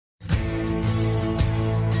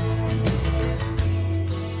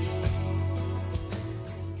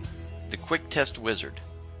Quick Test Wizard.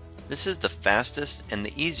 This is the fastest and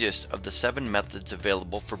the easiest of the 7 methods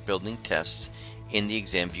available for building tests in the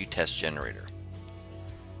ExamView test generator.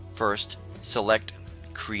 First, select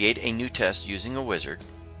Create a new test using a wizard.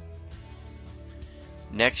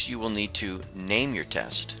 Next, you will need to name your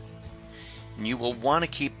test. You will want to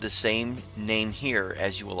keep the same name here,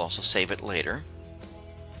 as you will also save it later.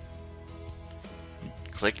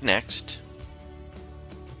 Click Next.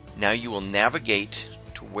 Now you will navigate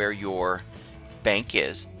to where your bank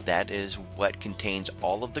is. That is what contains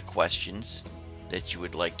all of the questions that you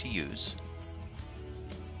would like to use.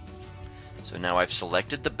 So now I've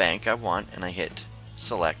selected the bank I want and I hit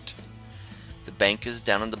Select. The bank is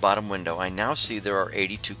down in the bottom window. I now see there are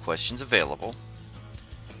 82 questions available.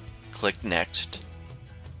 Click Next.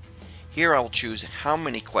 Here I'll choose how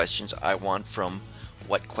many questions I want from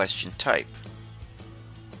what question type.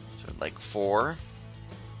 So I'd like 4,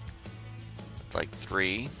 I'd like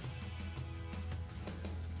 3,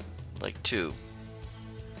 like 2,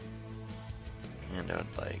 and I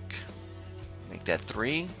would like make that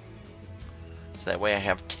 3, so that way I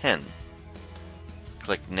have 10.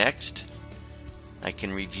 Click Next. I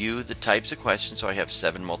can review the types of questions, so I have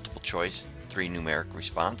 7 multiple choice, 3 numeric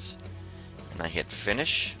response, and I hit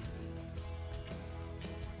Finish.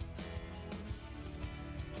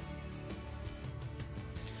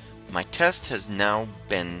 My test has now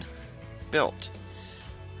been built.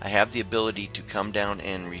 I have the ability to come down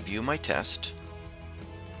and review my test,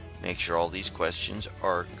 make sure all these questions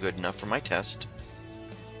are good enough for my test.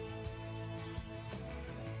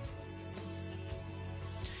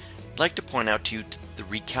 I'd like to point out to you the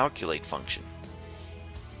recalculate function.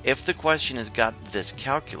 If the question has got this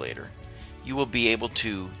calculator, you will be able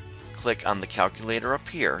to click on the calculator up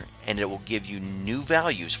here and it will give you new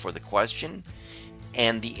values for the question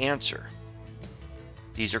and the answer.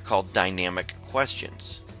 These are called dynamic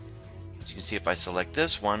questions. As you can see, if I select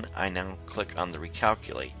this one, I now click on the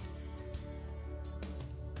recalculate.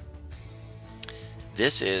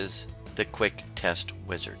 This is the Quick Test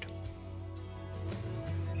Wizard.